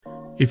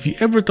If you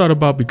ever thought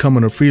about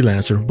becoming a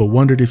freelancer but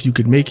wondered if you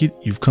could make it,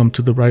 you've come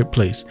to the right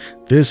place.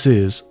 This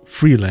is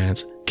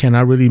Freelance, Can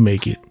I Really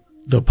Make It?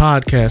 The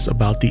podcast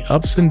about the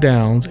ups and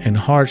downs and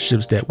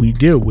hardships that we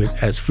deal with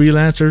as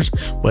freelancers,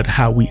 but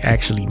how we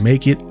actually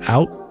make it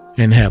out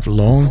and have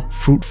long,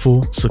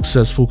 fruitful,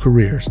 successful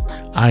careers.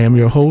 I am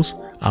your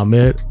host,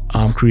 Ahmed.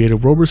 I'm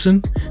Creative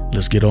Roberson.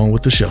 Let's get on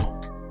with the show.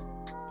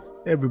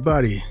 Hey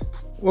everybody,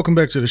 welcome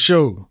back to the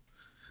show.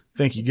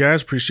 Thank you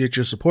guys. Appreciate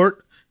your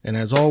support. And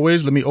as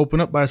always, let me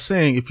open up by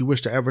saying, if you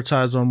wish to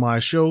advertise on my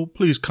show,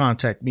 please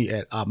contact me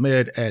at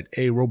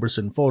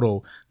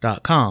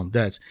ahmed@arobersonphoto.com.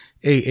 That's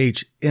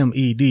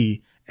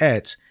AHMED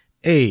at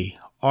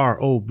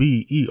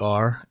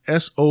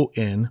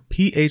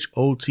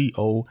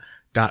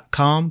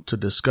AROBERSONPHOTO.com to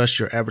discuss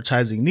your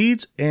advertising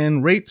needs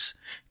and rates.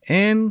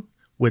 And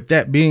with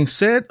that being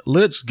said,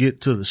 let's get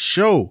to the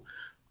show.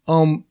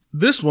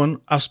 This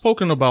one I've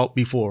spoken about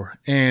before,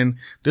 and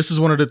this is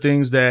one of the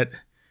things that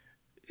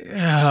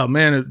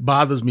it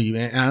bothers me,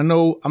 man. And I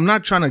know I'm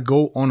not trying to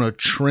go on a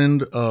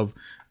trend of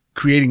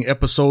creating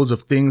episodes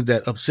of things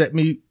that upset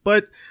me,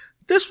 but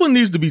this one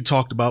needs to be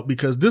talked about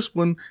because this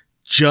one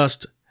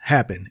just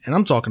happened. And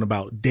I'm talking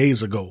about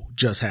days ago,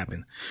 just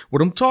happened.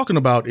 What I'm talking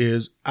about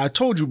is, I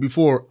told you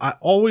before, I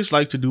always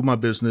like to do my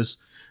business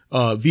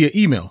via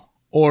email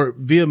or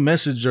via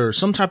message or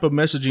some type of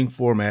messaging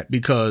format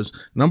because,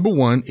 number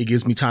one, it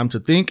gives me time to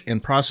think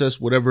and process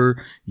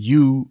whatever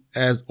you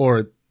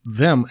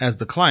them as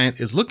the client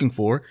is looking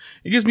for.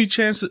 It gives me a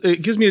chance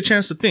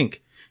to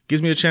think,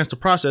 gives me a chance to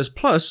process.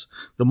 Plus,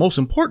 the most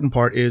important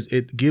part is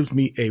it gives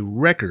me a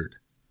record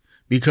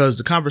because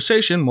the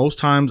conversation, most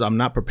times I'm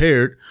not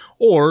prepared,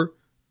 or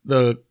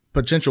the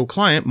potential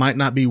client might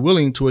not be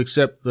willing to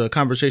accept the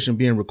conversation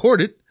being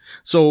recorded.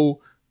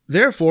 So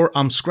therefore,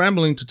 I'm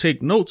scrambling to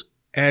take notes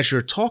as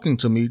you're talking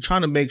to me,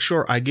 trying to make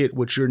sure I get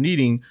what you're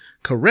needing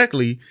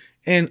correctly.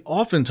 And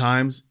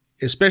oftentimes,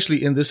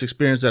 especially in this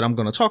experience that I'm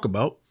going to talk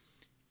about,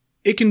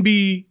 it can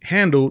be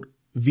handled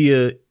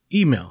via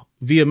email,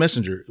 via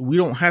messenger. We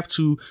don't have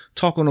to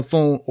talk on the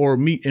phone or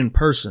meet in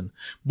person.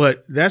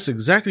 But that's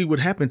exactly what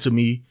happened to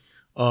me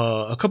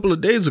a couple of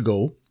days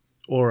ago,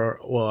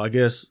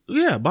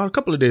 about a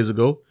couple of days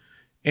ago.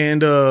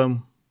 And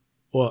a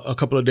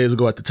couple of days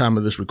ago at the time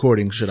of this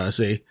recording, should I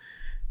say.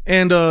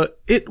 And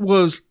it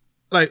was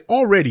like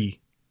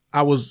already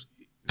I was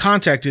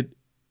contacted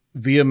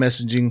via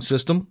messaging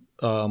system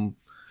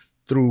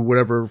through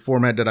whatever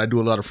format that I do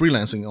a lot of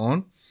freelancing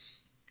on.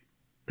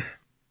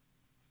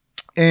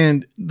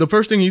 And the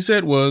first thing he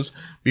said was,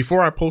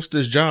 before I post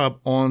this job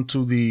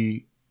into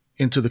the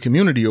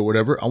community or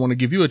whatever, I want to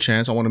give you a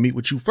chance. I want to meet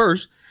with you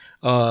first,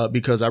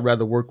 because I'd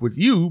rather work with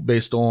you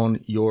based on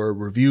your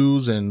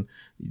reviews and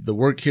the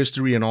work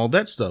history and all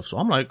that stuff. So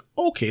I'm like,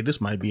 okay, this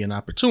might be an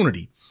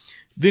opportunity.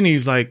 Then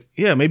he's like,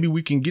 yeah, maybe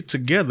we can get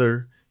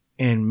together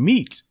and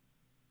meet.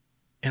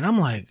 And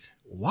I'm like,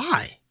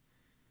 why?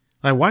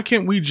 Like, why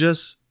can't we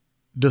just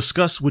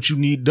discuss what you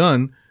need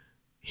done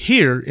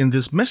here in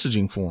this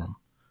messaging forum?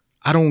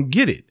 I don't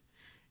get it.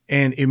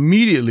 And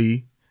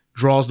immediately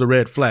draws the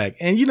red flag.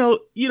 And, you know,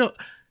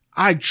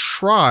 I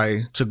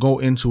try to go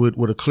into it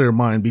with a clear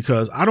mind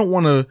because I don't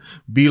want to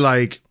be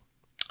like,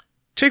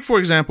 take, for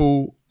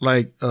example,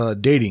 like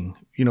dating.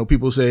 You know,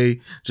 people say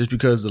just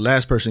because the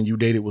last person you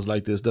dated was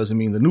like this doesn't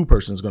mean the new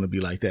person is going to be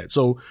like that.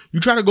 So you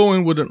try to go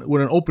in with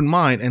an open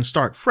mind and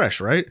start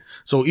fresh, right?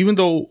 So even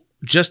though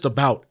just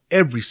about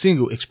every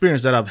single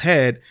experience that I've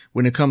had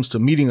when it comes to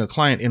meeting a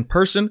client in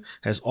person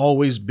has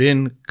always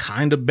been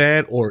kind of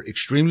bad or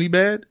extremely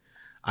bad,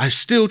 I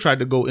still tried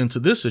to go into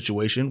this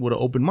situation with an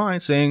open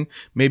mind saying,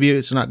 maybe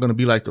it's not going to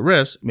be like the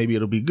rest. Maybe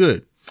it'll be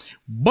good.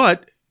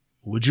 But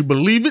would you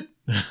believe it?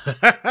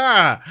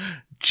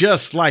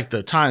 Just like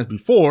the times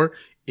before,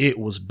 it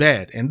was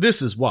bad. And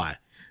this is why.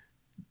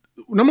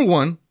 Number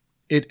one,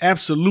 it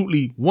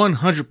absolutely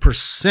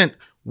 100%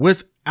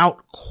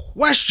 without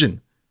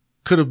question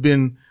could have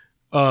been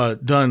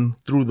done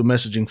through the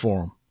messaging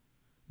forum.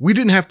 We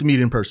didn't have to meet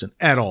in person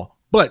at all.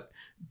 But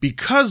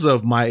because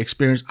of my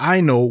experience,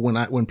 I know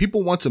when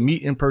people want to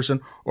meet in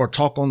person or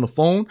talk on the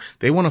phone,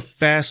 they want to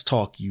fast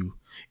talk you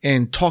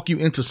and talk you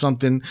into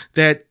something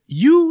that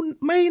you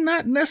may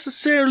not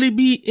necessarily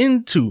be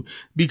into,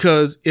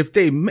 because if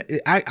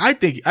I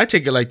take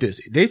it like this.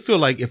 They feel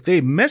like if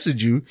they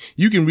message you,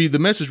 you can read the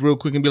message real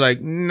quick and be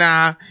like,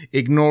 nah,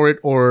 ignore it,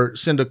 or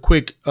send a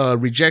quick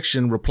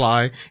rejection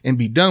reply and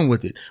be done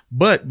with it.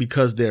 But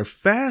because they're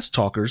fast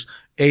talkers,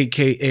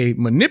 aka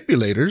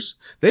manipulators,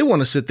 they want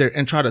to sit there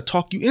and try to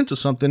talk you into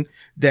something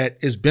that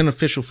is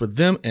beneficial for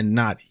them and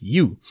not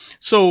you.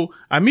 So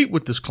I meet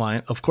with this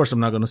client. Of course, I'm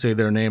not going to say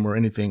their name or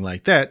anything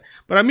like that,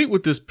 but I meet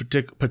with this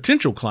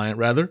potential client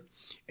rather.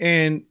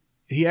 And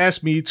he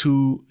asked me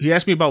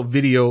about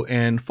video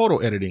and photo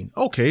editing.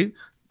 Okay.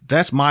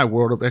 That's my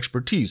world of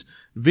expertise.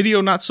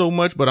 Video, not so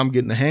much, but I'm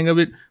getting the hang of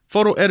it.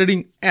 Photo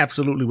editing,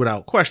 absolutely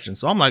without question.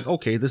 So I'm like,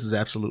 okay, this is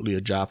absolutely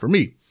a job for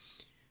me.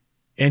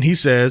 And he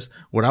says,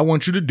 what I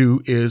want you to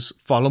do is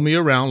follow me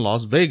around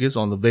Las Vegas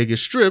on the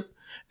Vegas Strip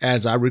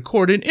as I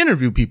record and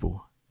interview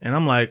people. And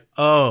I'm like,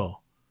 oh,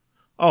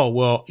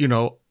 well,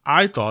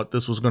 I thought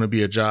this was going to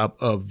be a job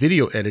of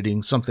video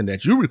editing, something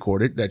that you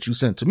recorded that you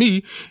sent to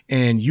me,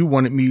 and you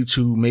wanted me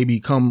to maybe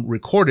come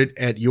record it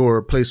at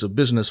your place of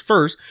business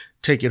first,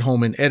 take it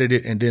home and edit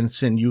it, and then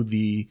send you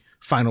the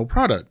final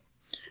product.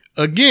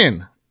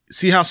 Again,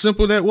 see how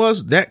simple that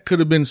was? That could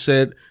have been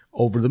said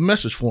over the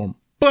message form.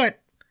 But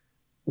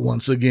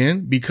once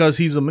again, because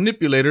he's a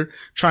manipulator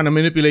trying to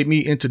manipulate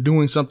me into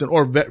doing something,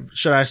 or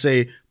should I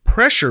say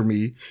pressure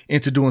me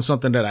into doing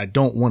something that I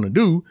don't want to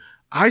do,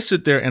 I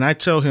sit there and I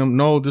tell him,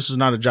 no, this is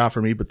not a job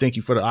for me, but thank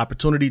you for the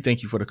opportunity.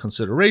 Thank you for the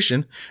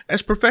consideration,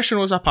 as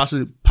professional as I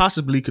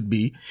possibly could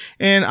be.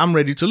 And I'm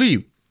ready to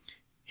leave.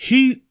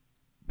 He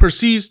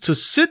proceeds to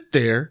sit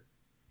there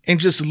and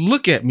just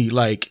look at me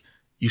like,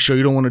 you sure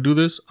you don't want to do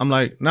this? I'm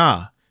like,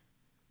 nah,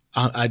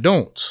 I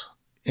don't.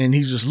 And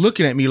he's just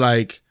looking at me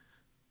like,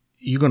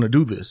 you're going to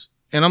do this.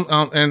 And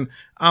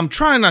I'm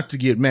trying not to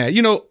get mad.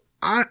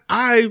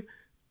 I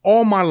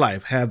all my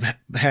life have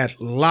had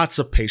lots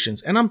of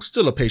patience, and I'm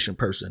still a patient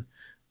person.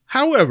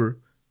 However,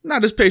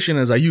 not as patient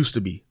as I used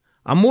to be.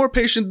 I'm more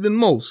patient than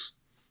most.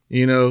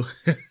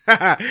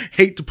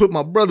 Hate to put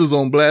my brothers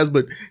on blast,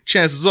 but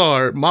chances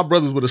are my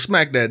brothers would have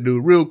smacked that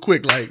dude real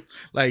quick.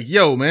 Like,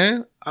 yo,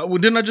 man,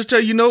 didn't I just tell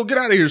you, get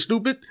out of here,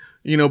 stupid?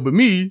 But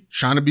me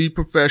trying to be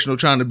professional,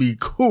 trying to be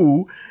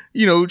cool,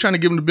 trying to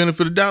give him the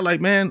benefit of the doubt. Like,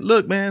 man,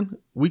 look, man,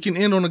 we can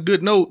end on a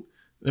good note.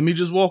 Let me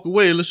just walk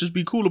away. Let's just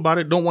be cool about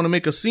it. Don't want to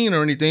make a scene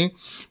or anything.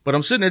 But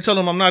I'm sitting there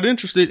telling him I'm not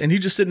interested. And he's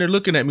just sitting there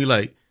looking at me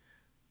like,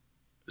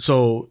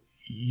 so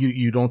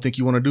you don't think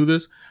you want to do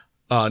this?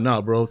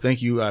 No, bro.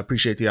 Thank you. I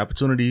appreciate the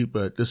opportunity,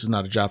 but this is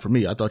not a job for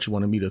me. I thought you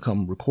wanted me to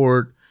come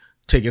record,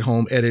 take it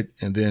home, edit,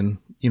 and then,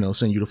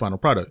 send you the final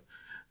product.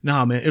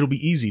 Nah, man, it'll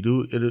be easy,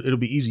 dude. It'll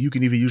be easy. You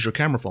can even use your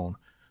camera phone.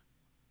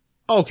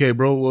 Okay,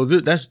 bro. Well,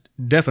 that's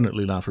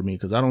definitely not for me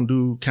because I don't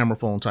do camera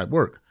phone type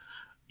work.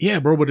 Yeah,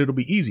 bro, but it'll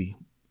be easy.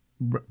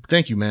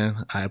 Thank you,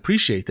 man. I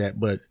appreciate that,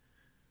 but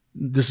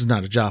this is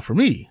not a job for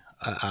me.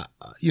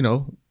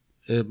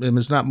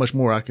 There's not much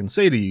more I can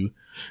say to you.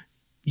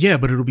 Yeah,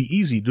 but it'll be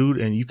easy, dude,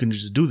 and you can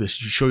just do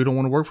this. You sure you don't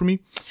want to work for me?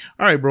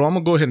 All right, bro, I'm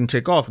gonna go ahead and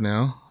take off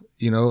now.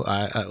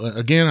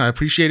 I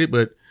appreciate it,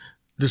 but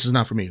this is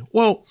not for me.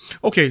 Well,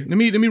 okay, let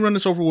me run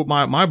this over with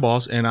my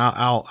boss, and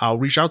I'll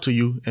reach out to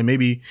you, and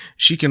maybe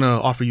she can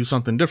offer you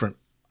something different.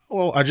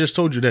 Well, I just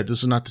told you that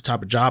this is not the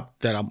type of job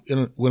that I'm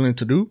willing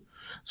to do,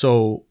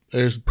 so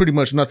there's pretty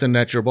much nothing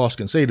that your boss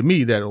can say to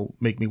me that'll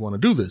make me want to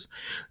do this.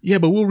 Yeah,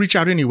 but we'll reach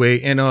out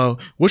anyway. And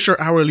what's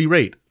your hourly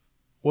rate?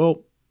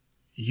 Well,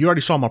 you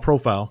already saw my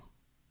profile.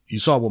 You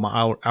saw what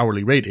my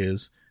hourly rate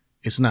is.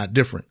 It's not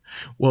different.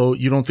 Well,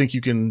 you don't think you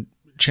can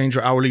change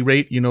your hourly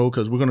rate,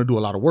 because we're going to do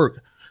a lot of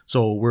work.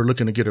 So we're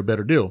looking to get a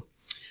better deal.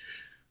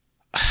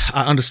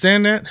 I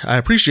understand that. I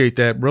appreciate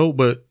that, bro.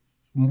 But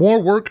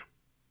more work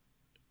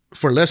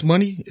for less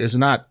money is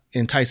not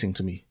enticing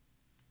to me.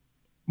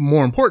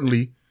 More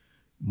importantly,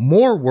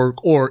 more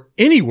work or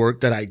any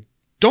work that I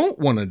don't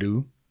want to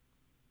do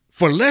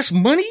for less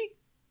money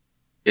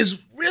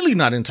is really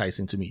not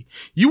enticing to me.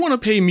 You want to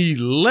pay me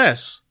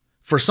less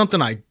for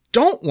something I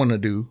don't want to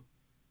do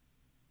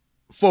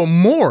for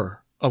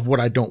more of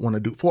what I don't want to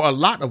do, for a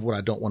lot of what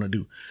I don't want to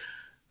do.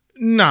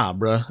 Nah,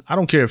 bruh. I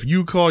don't care if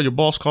you call, your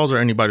boss calls, or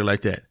anybody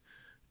like that.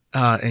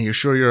 And you're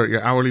sure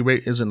your hourly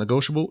rate isn't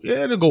negotiable?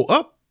 Yeah, it'll go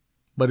up,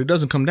 but it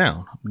doesn't come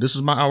down. This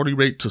is my hourly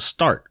rate to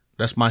start.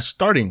 That's my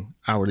starting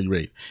hourly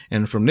rate.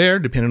 And from there,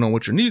 depending on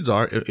what your needs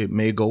are, it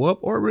may go up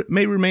or it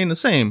may remain the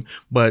same.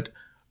 But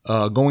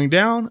going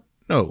down,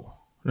 no.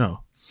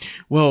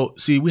 Well,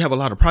 see, we have a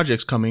lot of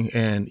projects coming,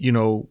 and,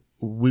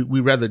 we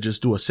rather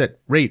just do a set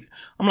rate.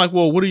 I'm like,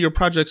 well, what do your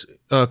projects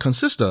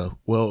consist of?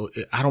 Well,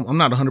 I'm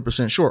not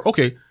 100% sure.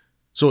 Okay.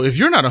 So if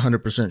you're not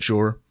 100%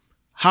 sure,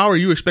 how are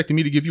you expecting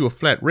me to give you a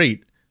flat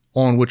rate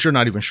on what you're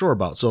not even sure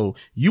about? So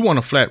you want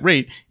a flat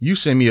rate. You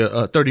send me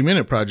a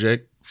 30-minute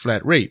project,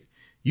 flat rate.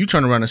 You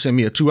turn around and send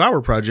me a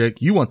 2-hour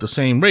project. You want the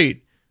same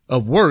rate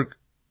of work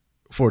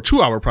for a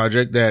 2-hour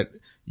project that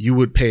you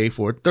would pay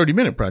for a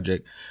 30-minute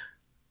project.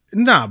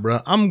 Nah,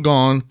 bro, I'm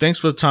gone. Thanks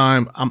for the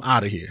time. I'm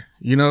out of here,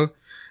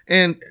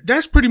 And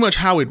that's pretty much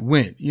how it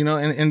went,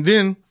 and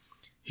then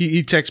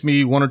he texts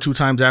me 1 or 2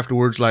 times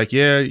afterwards, like,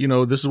 yeah,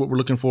 this is what we're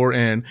looking for.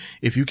 And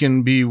if you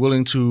can be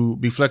willing to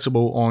be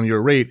flexible on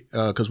your rate,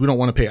 cause we don't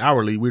want to pay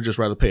hourly. We'd just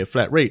rather pay a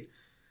flat rate.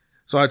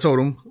 So I told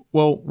him,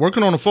 well,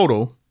 working on a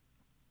photo,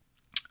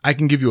 I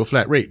can give you a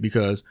flat rate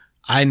because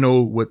I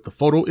know what the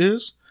photo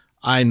is.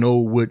 I know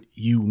what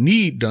you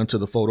need done to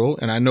the photo,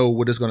 and I know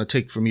what it's going to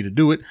take for me to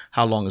do it,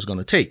 how long it's going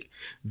to take.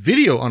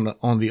 Video,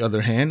 on the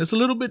other hand, is a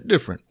little bit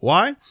different.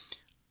 Why?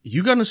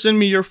 You're going to send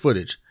me your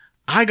footage.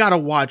 I got to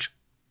watch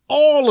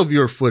all of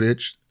your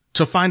footage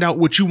to find out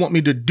what you want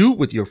me to do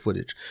with your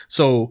footage.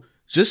 So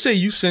just say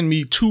you send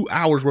me 2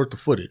 hours worth of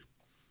footage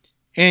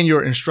and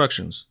your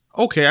instructions.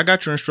 Okay, I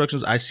got your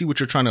instructions. I see what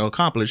you're trying to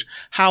accomplish.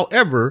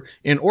 However,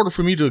 in order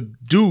for me to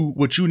do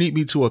what you need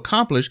me to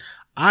accomplish,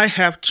 I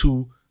have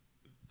to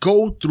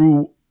go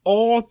through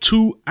all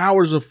 2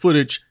 hours of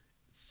footage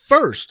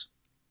first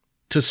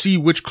to see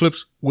which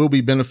clips will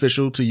be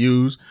beneficial to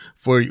use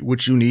for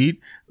what you need.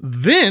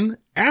 Then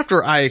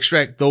after I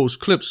extract those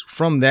clips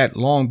from that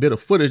long bit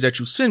of footage that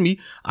you send me,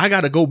 I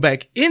got to go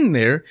back in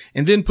there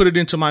and then put it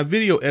into my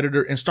video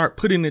editor and start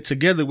putting it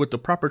together with the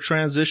proper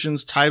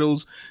transitions,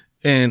 titles,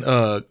 and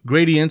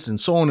gradients and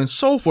so on and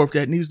so forth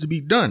that needs to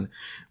be done.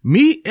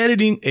 Me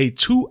editing a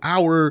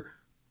 2-hour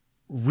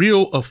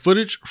reel of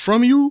footage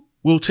from you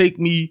will take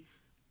me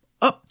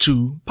up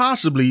to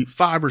possibly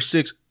 5 or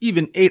 6,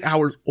 even 8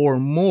 hours or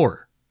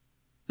more.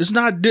 It's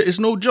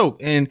no joke.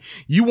 And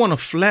you want a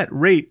flat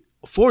rate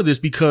for this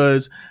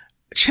because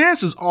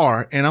chances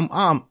are, and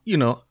I'm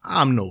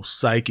no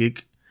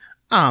psychic.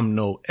 I'm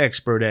no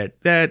expert at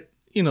that,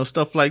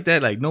 stuff like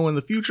that, like knowing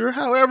the future.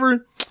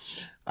 However,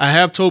 I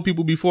have told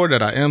people before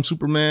that I am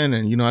Superman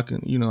and,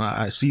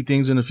 I see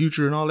things in the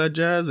future and all that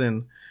jazz.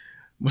 And,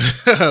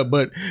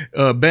 but,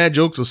 bad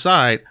jokes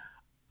aside,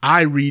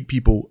 I read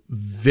people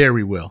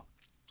very well.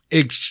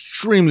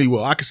 Extremely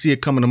well. I could see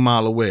it coming a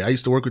mile away. I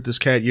used to work with this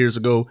cat years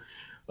ago,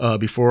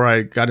 before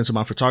I got into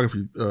my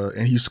photography,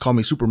 and he used to call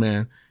me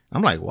Superman.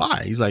 I'm like,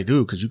 why? He's like,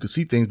 dude, cause you could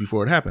see things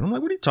before it happened. I'm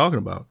like, what are you talking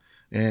about?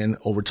 And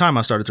over time,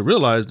 I started to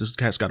realize this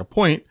cat's got a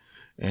point.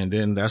 And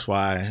then that's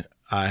why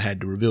I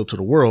had to reveal to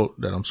the world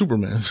that I'm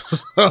Superman.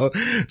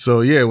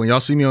 So yeah, when y'all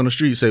see me on the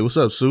street, say, what's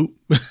up, Soup?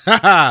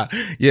 Yeah.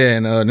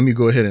 And, let me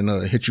go ahead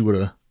and, hit you with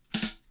a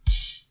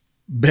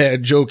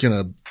bad joke and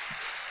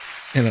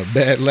a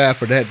bad laugh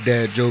for that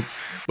dad joke.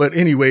 But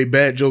anyway,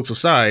 bad jokes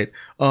aside,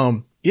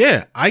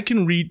 yeah, I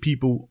can read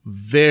people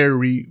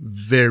very,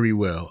 very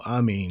well.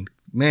 I mean,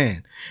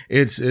 man,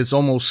 it's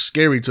almost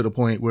scary to the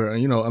point where,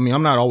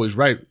 I'm not always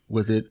right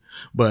with it,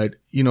 but,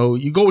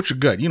 you go with your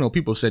gut.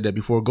 People said that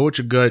before. Go with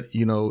your gut.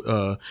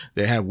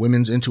 They have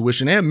women's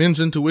intuition. They have men's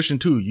intuition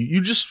too.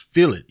 You just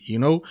feel it, you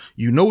know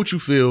what you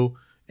feel,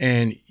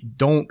 and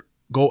don't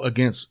go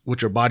against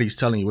what your body's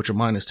telling you, what your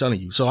mind is telling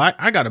you. So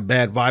I got a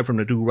bad vibe from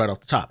the dude right off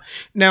the top.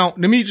 Now,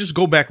 let me just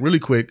go back really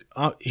quick.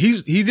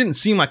 He didn't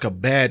seem like a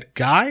bad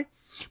guy,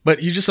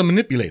 but he's just a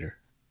manipulator,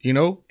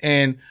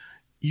 and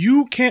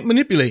you can't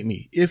manipulate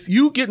me. If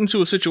you get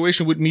into a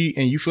situation with me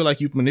and you feel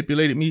like you've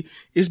manipulated me,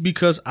 it's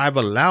because I've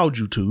allowed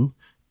you to,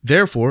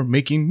 therefore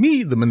making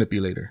me the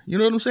manipulator. You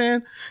know what I'm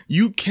saying?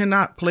 You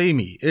cannot play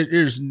me.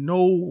 There's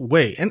no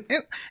way. And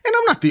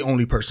I'm not the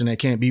only person that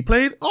can't be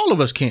played. All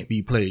of us can't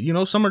be played.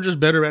 Some are just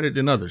better at it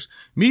than others.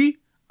 Me,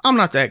 I'm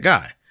not that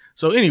guy.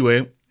 So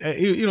anyway,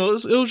 it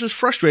was just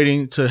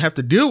frustrating to have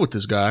to deal with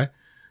this guy,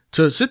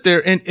 to sit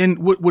there and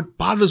what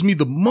bothers me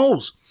the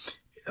most.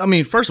 I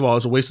mean, first of all,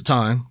 it's a waste of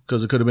time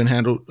because it could have been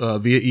handled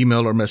via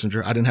email or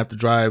messenger. I didn't have to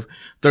drive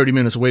 30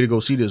 minutes away to go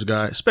see this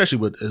guy, especially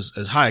with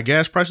as high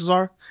gas prices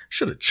are.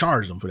 Should have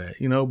charged him for that,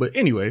 but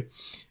anyway,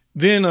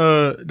 then,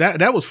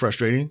 that was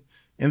frustrating.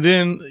 And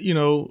then,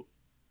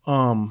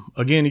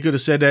 again, he could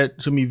have said that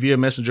to me via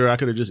messenger. I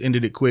could have just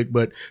ended it quick,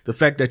 but the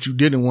fact that you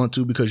didn't want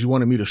to because you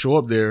wanted me to show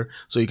up there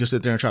so you could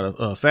sit there and try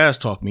to fast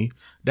talk me,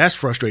 that's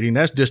frustrating.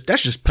 That's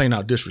just plain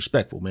out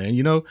disrespectful,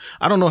 man.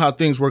 I don't know how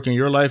things work in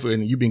your life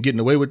and you've been getting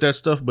away with that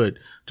stuff, but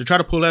to try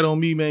to pull that on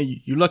me,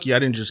 man, you're lucky I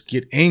didn't just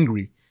get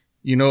angry.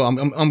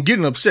 I'm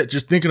getting upset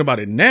just thinking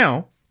about it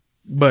now,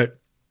 but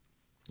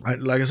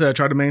like I said, I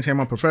tried to maintain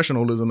my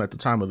professionalism at the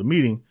time of the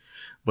meeting,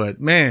 but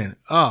man,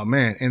 oh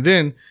man. And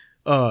then,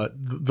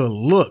 the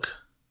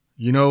look,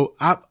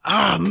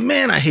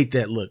 I hate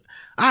that look.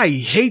 I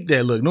hate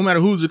that look. No matter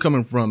who's it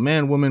coming from,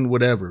 man, woman,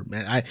 whatever,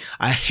 man.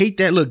 I hate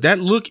that look. That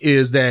look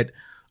is that,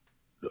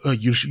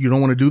 you don't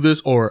want to do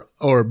this, or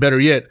better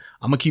yet,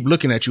 I'm gonna keep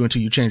looking at you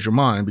until you change your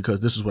mind because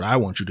this is what I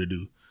want you to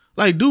do.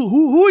 Like, dude,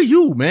 who are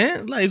you,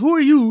 man? Like, who are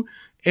you?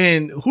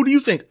 And who do you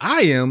think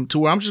I am to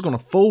where I'm just going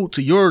to fold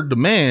to your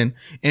demand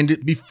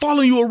and be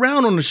following you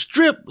around on the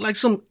strip like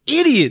some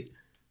idiot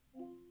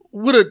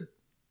with a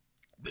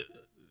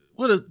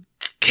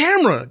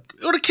camera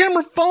or the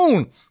camera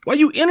phone while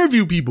you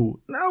interview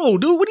people? No,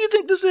 dude, what do you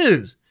think this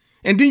is?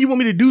 And then you want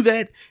me to do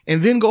that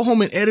and then go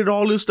home and edit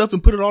all this stuff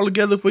and put it all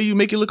together for you,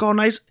 make it look all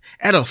nice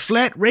at a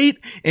flat rate.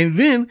 And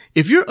then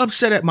if you're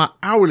upset at my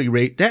hourly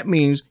rate, that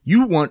means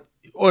you want,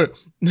 or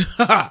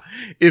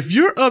if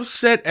you're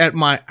upset at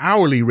my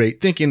hourly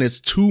rate thinking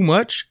it's too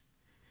much,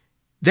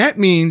 that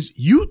means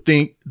you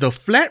think the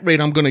flat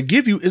rate I'm going to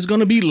give you is going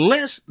to be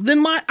less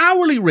than my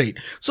hourly rate.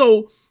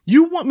 So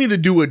you want me to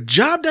do a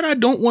job that I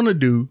don't want to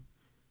do,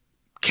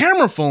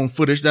 camera phone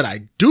footage that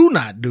I do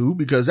not do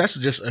because that's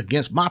just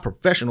against my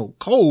professional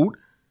code,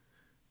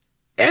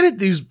 edit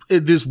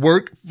this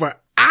work for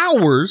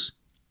hours,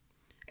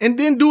 and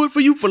then do it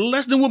for you for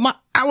less than what my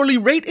hourly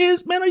rate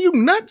is? Man, are you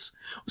nuts?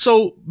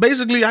 So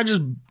basically, I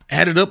just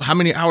added up how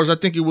many hours I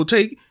think it will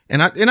take.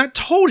 And I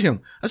told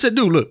him, I said,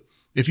 dude, look,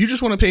 if you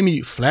just want to pay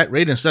me flat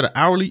rate instead of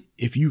hourly,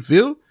 if you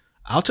feel,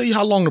 I'll tell you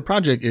how long the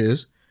project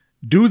is.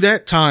 Do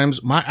that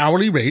times my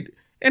hourly rate,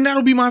 and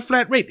that'll be my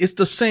flat rate. It's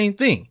the same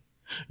thing.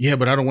 Yeah,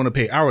 but I don't want to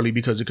pay hourly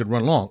because it could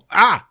run long.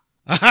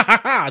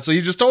 So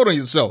you just told on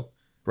yourself,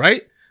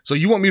 right? So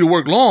you want me to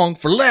work long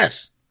for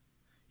less.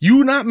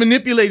 You not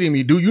manipulating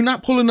me, dude. You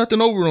not pulling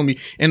nothing over on me.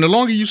 And the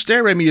longer you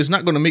stare at me, it's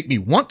not going to make me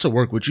want to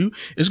work with you.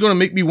 It's going to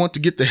make me want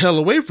to get the hell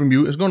away from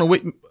you. It's going to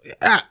wait.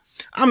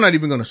 I'm not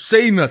even going to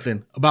say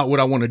nothing about what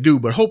I want to do,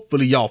 but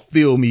hopefully y'all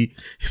feel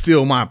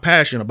my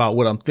passion about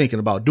what I'm thinking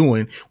about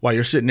doing while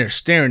you're sitting there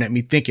staring at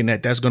me thinking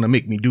that that's going to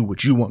make me do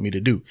what you want me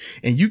to do.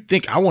 And you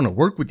think I want to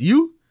work with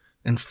you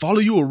and follow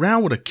you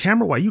around with a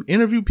camera while you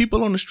interview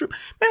people on the strip?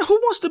 Man, who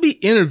wants to be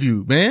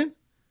interviewed, man?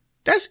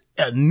 That's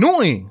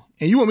annoying.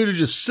 And you want me to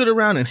just sit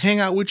around and hang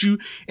out with you?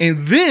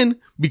 And then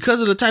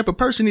because of the type of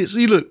person he is,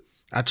 see, look,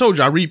 I told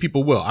you I read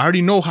people well. I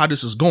already know how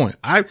this is going.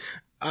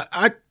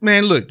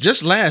 Man, look,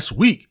 just last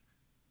week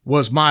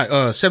was my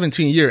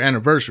 17-year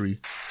anniversary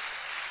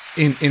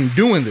in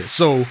doing this.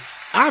 So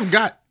I've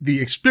got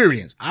the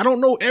experience. I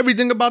don't know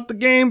everything about the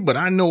game, but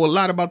I know a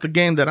lot about the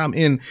game that I'm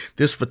in,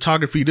 this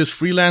photography, this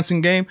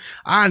freelancing game.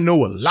 I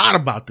know a lot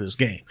about this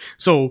game.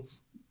 So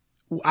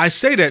I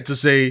say that to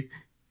say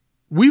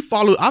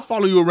I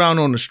follow you around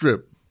on the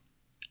strip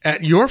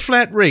at your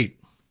flat rate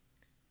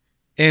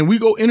and we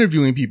go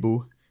interviewing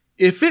people.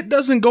 If it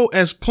doesn't go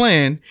as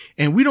planned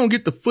and we don't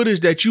get the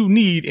footage that you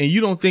need and you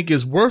don't think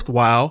is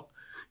worthwhile,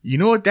 you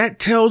know what that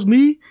tells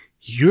me?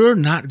 You're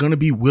not going to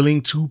be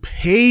willing to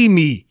pay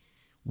me.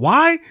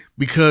 Why?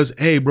 Because,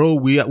 hey, bro,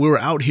 we were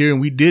out here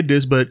and we did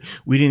this, but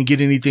we didn't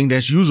get anything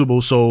that's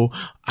usable. So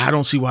I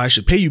don't see why I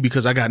should pay you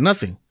because I got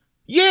nothing.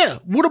 Yeah.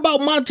 What about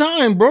my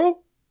time, bro?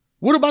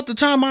 What about the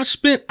time I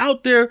spent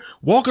out there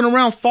walking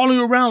around, following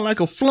you around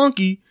like a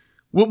flunky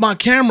with my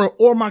camera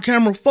or my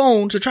camera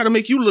phone to try to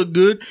make you look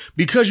good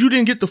because you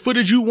didn't get the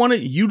footage you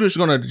wanted? You just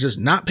gonna just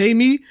not pay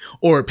me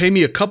or pay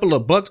me a couple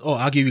of bucks? Oh,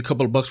 I'll give you a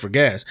couple of bucks for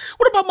gas.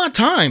 What about my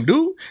time,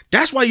 dude?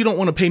 That's why you don't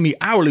want to pay me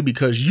hourly,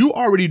 because you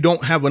already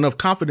don't have enough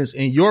confidence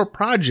in your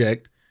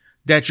project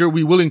that you're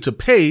willing to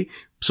pay.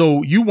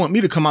 So you want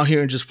me to come out here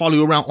and just follow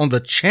you around on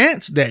the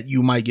chance that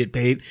you might get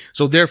paid.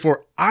 So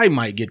therefore I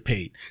might get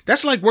paid.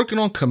 That's like working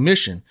on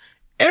commission.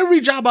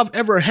 Every job I've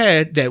ever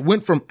had that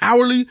went from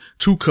hourly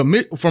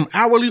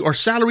or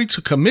salary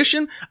to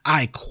commission,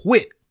 I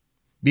quit,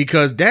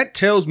 because that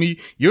tells me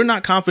you're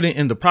not confident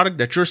in the product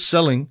that you're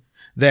selling,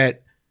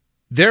 that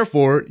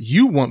therefore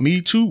you want me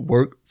to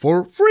work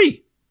for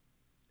free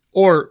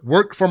or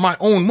work for my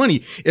own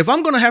money. If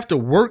I'm going to have to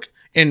work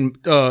and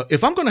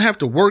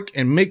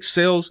make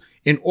sales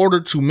in order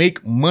to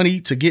make money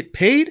to get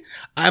paid,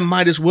 I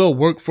might as well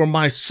work for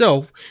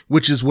myself,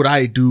 which is what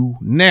I do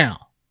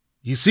now.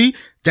 You see,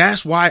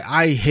 that's why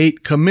I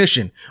hate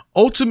commission.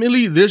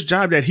 Ultimately, this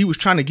job that he was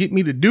trying to get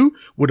me to do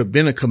would have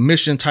been a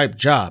commission type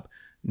job.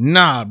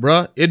 Nah,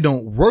 bruh, it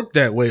don't work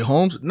that way,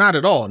 Holmes. Not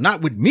at all.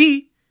 Not with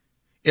me.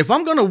 If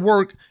I'm going to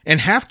work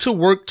and have to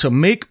work to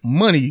make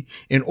money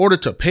in order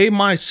to pay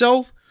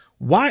myself,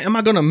 why am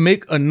I going to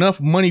make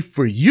enough money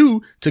for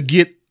you to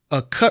get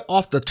a cut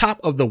off the top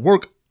of the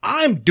work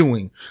I'm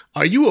doing?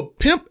 Are you a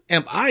pimp?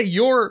 Am I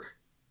your,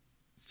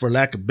 for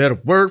lack of a better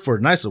word, for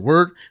a nicer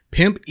word,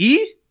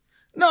 pimp-e?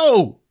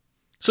 No.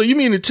 So you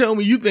mean to tell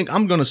me you think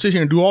I'm going to sit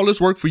here and do all this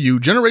work for you,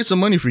 generate some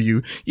money for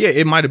you? Yeah,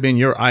 it might have been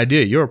your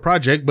idea, your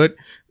project, but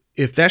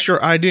if that's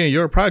your idea and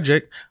your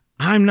project,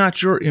 I'm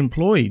not your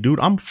employee, dude.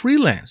 I'm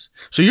freelance.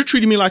 So you're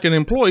treating me like an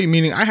employee,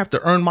 meaning I have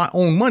to earn my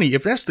own money.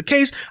 If that's the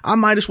case, I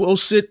might as well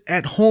sit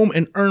at home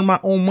and earn my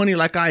own money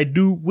like I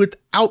do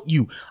without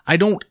you. I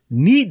don't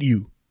need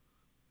you,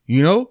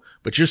 you know,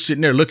 but you're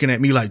sitting there looking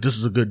at me like this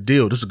is a good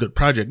deal. This is a good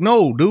project.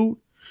 No, dude,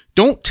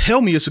 don't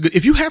tell me it's a good.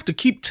 If you have to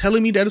keep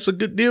telling me that it's a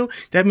good deal,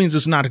 that means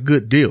it's not a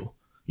good deal,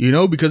 you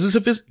know, because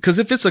if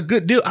it's a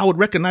good deal, I would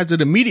recognize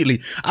it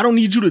immediately. I don't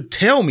need you to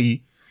tell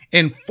me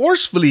and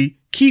forcefully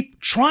keep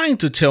trying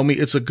to tell me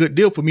it's a good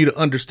deal for me to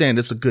understand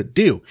it's a good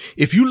deal.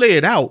 If you lay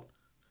it out,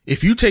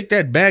 if you take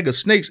that bag of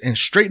snakes and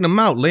straighten them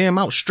out, lay them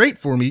out straight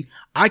for me,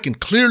 I can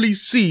clearly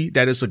see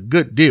that it's a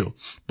good deal.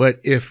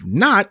 But if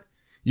not,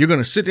 you're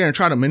going to sit there and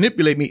try to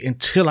manipulate me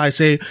until I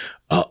say,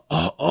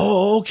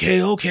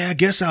 okay, I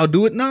guess I'll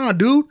do it. Nah,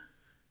 dude,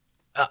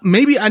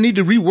 maybe I need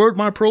to reword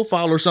my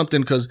profile or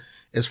something, because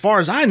as far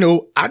as I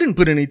know, I didn't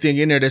put anything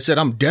in there that said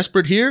I'm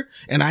desperate here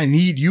and I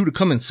need you to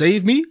come and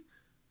save me.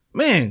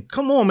 Man,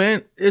 come on,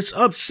 man. It's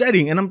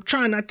upsetting, and I'm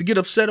trying not to get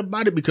upset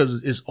about it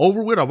because it's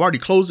over with. I've already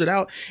closed it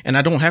out and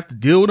I don't have to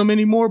deal with them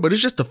anymore. But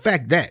it's just the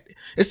fact that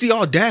it's the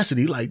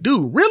audacity. Like,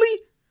 dude, really?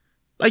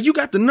 Like, you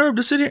got the nerve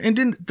to sit here, and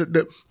then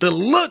the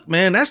look,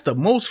 man, that's the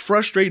most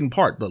frustrating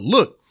part. The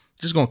look,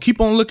 just going to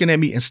keep on looking at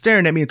me and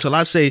staring at me until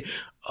I say,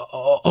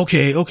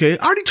 okay.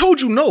 I already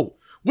told you no.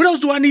 What else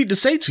do I need to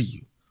say to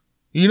you?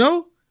 You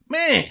know,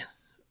 man.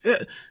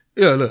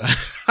 Yeah, look,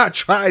 I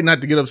tried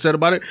not to get upset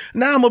about it.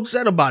 Now I'm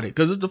upset about it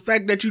because it's the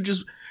fact that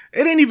it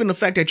ain't even the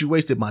fact that you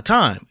wasted my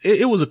time.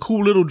 It was a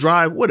cool little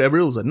drive, whatever.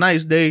 It was a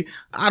nice day.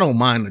 I don't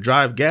mind the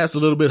drive. Gas a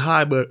little bit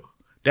high, but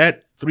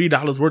that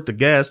 $3 worth of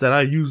gas that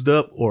I used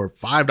up, or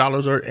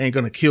 $5 worth, ain't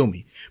going to kill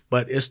me.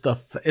 But it's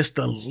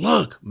the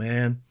look,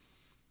 man.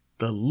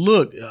 The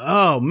look.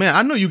 Oh man.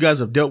 I know you guys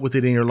have dealt with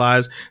it in your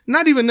lives,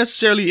 not even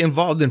necessarily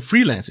involved in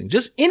freelancing,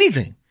 just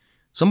anything.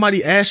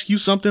 Somebody asks you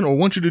something or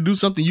wants you to do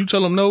something, you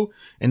tell them no,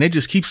 and they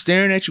just keep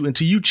staring at you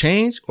until you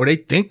change or they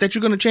think that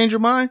you're going to change your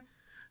mind.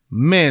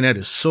 Man, that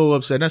is so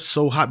upsetting. That's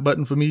so hot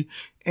button for me.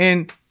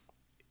 And,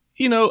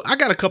 I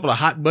got a couple of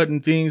hot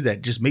button things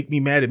that just make me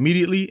mad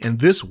immediately. And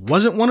this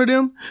wasn't one of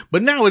them,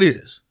 but now it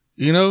is,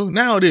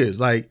 now it is.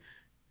 Like,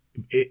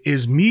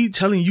 is me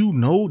telling you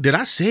no? Did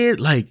I say it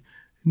like,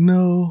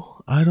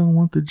 no, I don't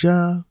want the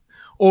job?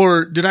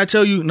 Or did I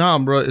tell you, nah,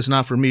 bro, it's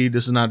not for me.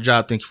 This is not a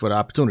job. Thank you for the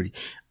opportunity.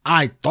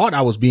 I thought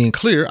I was being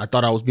clear. I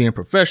thought I was being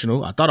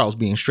professional. I thought I was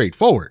being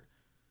straightforward.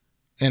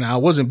 And I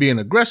wasn't being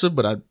aggressive,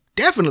 but I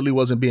definitely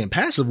wasn't being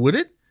passive with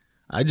it.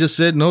 I just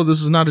said, no,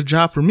 this is not a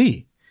job for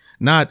me.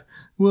 Not,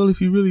 well, if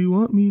you really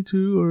want me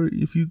to, or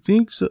if you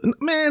think so.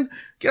 Man,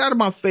 get out of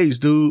my face,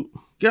 dude.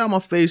 Get out of my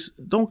face.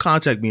 Don't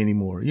contact me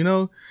anymore.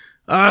 Man,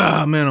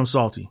 I'm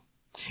salty.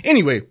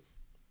 Anyway,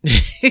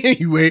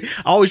 I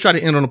always try to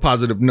end on a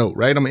positive note,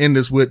 right? I'm gonna end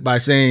this by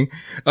saying,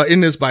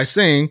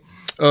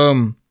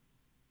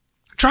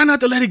 try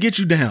not to let it get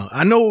you down.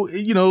 I know,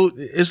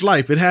 it's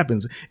life. It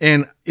happens.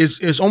 And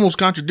it's almost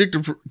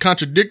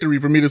contradictory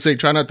for me to say,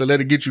 try not to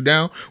let it get you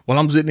down while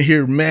I'm sitting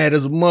here mad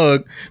as a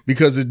mug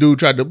because this dude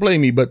tried to play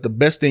me. But the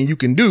best thing you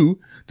can do,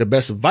 the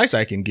best advice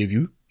I can give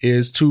you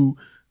is to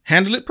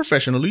handle it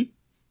professionally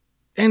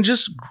and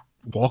just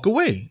walk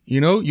away. You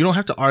don't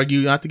have to argue.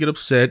 You don't have to get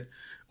upset.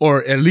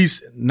 Or at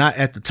least not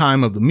at the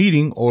time of the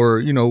meeting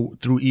or,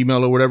 through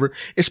email or whatever,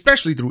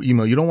 especially through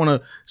email. You don't want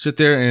to sit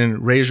there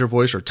and raise your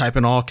voice or type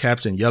in all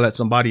caps and yell at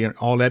somebody and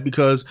all that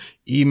because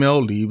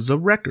email leaves a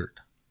record.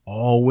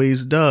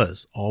 Always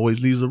does.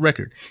 Always leaves a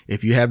record.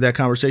 If you have that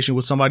conversation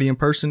with somebody in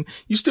person,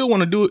 you still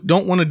want to do it.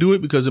 Don't want to do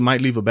it because it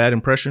might leave a bad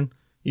impression.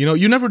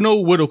 You never know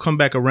what'll come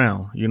back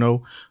around. You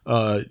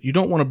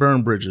don't want to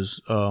burn bridges.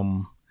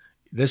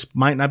 This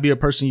might not be a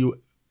person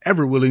you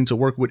ever willing to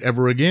work with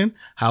ever again.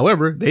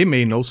 However, they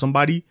may know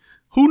somebody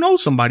who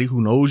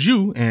knows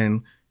you,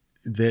 and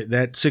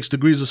that 6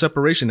 degrees of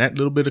separation, that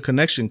little bit of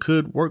connection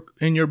could work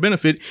in your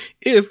benefit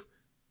if,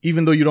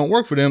 even though you don't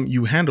work for them,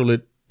 you handle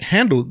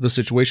the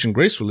situation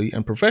gracefully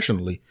and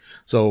professionally.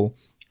 So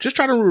just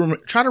try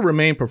to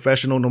remain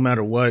professional no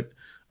matter what.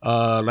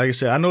 Like I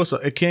said, I know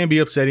it can be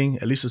upsetting.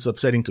 At least it's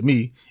upsetting to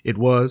me. It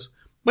was,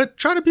 but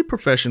try to be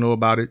professional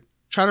about it.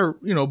 Try to,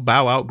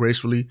 bow out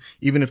gracefully,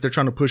 even if they're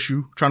trying to push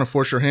you, trying to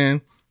force your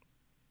hand.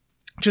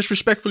 Just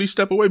respectfully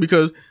step away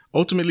because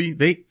ultimately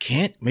they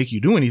can't make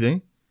you do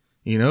anything,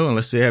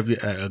 unless they have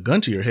a gun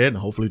to your head, and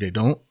hopefully they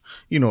don't,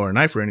 or a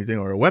knife or anything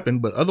or a weapon.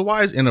 But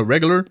otherwise, in a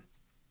regular,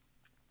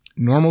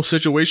 normal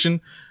situation,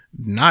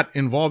 not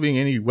involving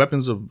any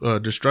weapons of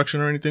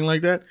destruction or anything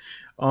like that,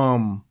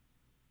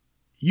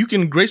 you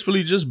can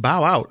gracefully just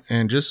bow out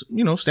and just,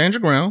 stand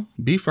your ground,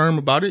 be firm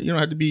about it. You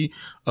don't have to be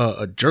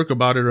a jerk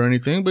about it or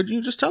anything, but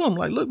you just tell them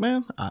like, look,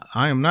 man,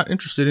 I am not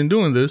interested in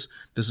doing this.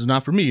 This is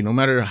not for me. No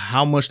matter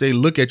how much they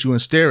look at you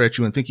and stare at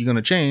you and think you're going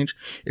to change,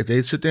 if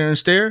they sit there and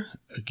stare,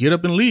 get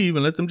up and leave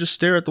and let them just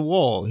stare at the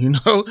wall,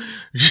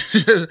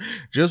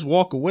 just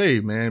walk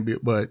away, man.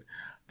 But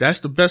that's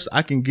the best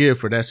I can give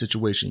for that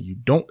situation. You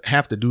don't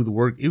have to do the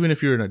work. Even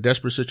if you're in a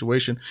desperate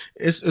situation,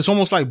 it's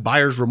almost like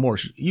buyer's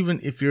remorse. Even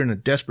if you're in a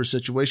desperate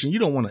situation, you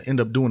don't want to end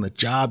up doing a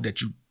job that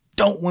you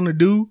don't want to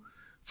do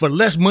for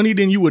less money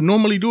than you would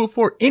normally do it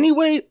for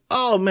anyway.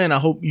 Oh man, I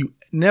hope you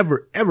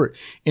never ever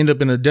end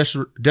up in a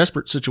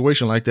desperate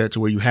situation like that to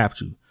where you have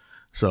to.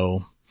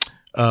 So,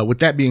 with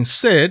that being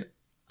said,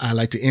 I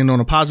like to end on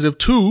a positive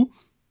too.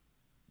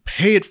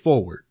 Pay it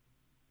forward.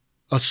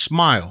 A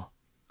smile,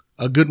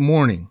 a good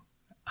morning.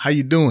 How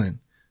you doing?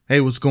 Hey,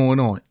 what's going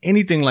on?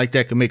 Anything like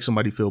that can make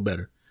somebody feel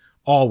better.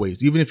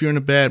 Always. Even if you're in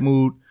a bad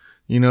mood,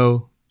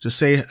 just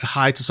say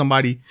hi to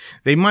somebody.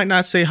 They might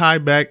not say hi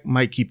back,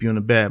 might keep you in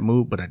a bad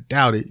mood, but I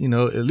doubt it.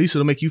 At least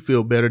it'll make you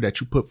feel better that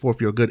you put forth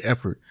your good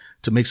effort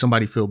to make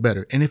somebody feel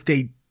better. And if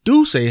they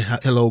do say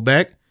hello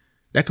back,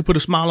 that could put a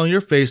smile on your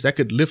face. That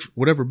could lift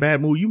whatever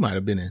bad mood you might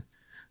have been in.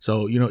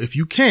 So, if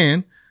you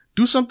can,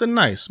 do something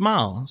nice,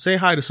 smile, say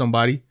hi to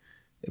somebody.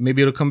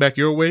 Maybe it'll come back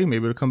your way.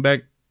 Maybe it'll come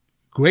back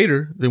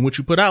greater than what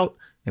you put out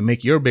and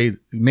make your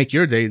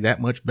day that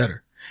much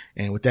better.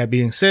 And with that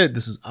being said,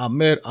 this is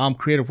Ahmed. I'm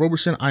Creative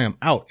Roberson. I am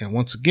out. And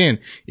once again,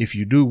 if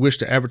you do wish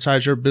to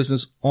advertise your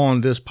business on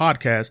this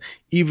podcast,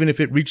 even if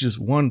it reaches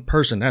one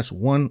person, that's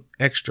one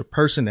extra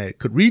person that it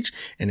could reach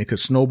and it could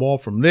snowball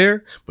from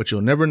there. But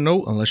you'll never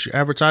know unless you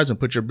advertise and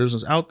put your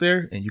business out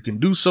there. And you can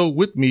do so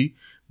with me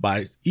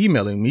by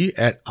emailing me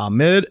at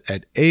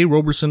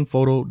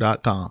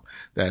ahmed@arobersonphoto.com.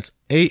 That's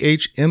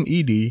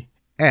AHMED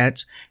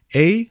at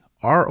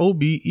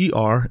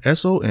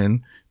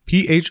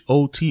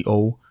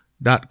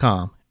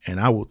AROBERSONPHOTO.com. And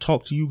I will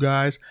talk to you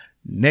guys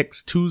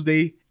next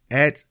Tuesday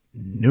at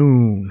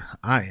noon.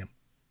 I am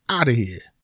out of here.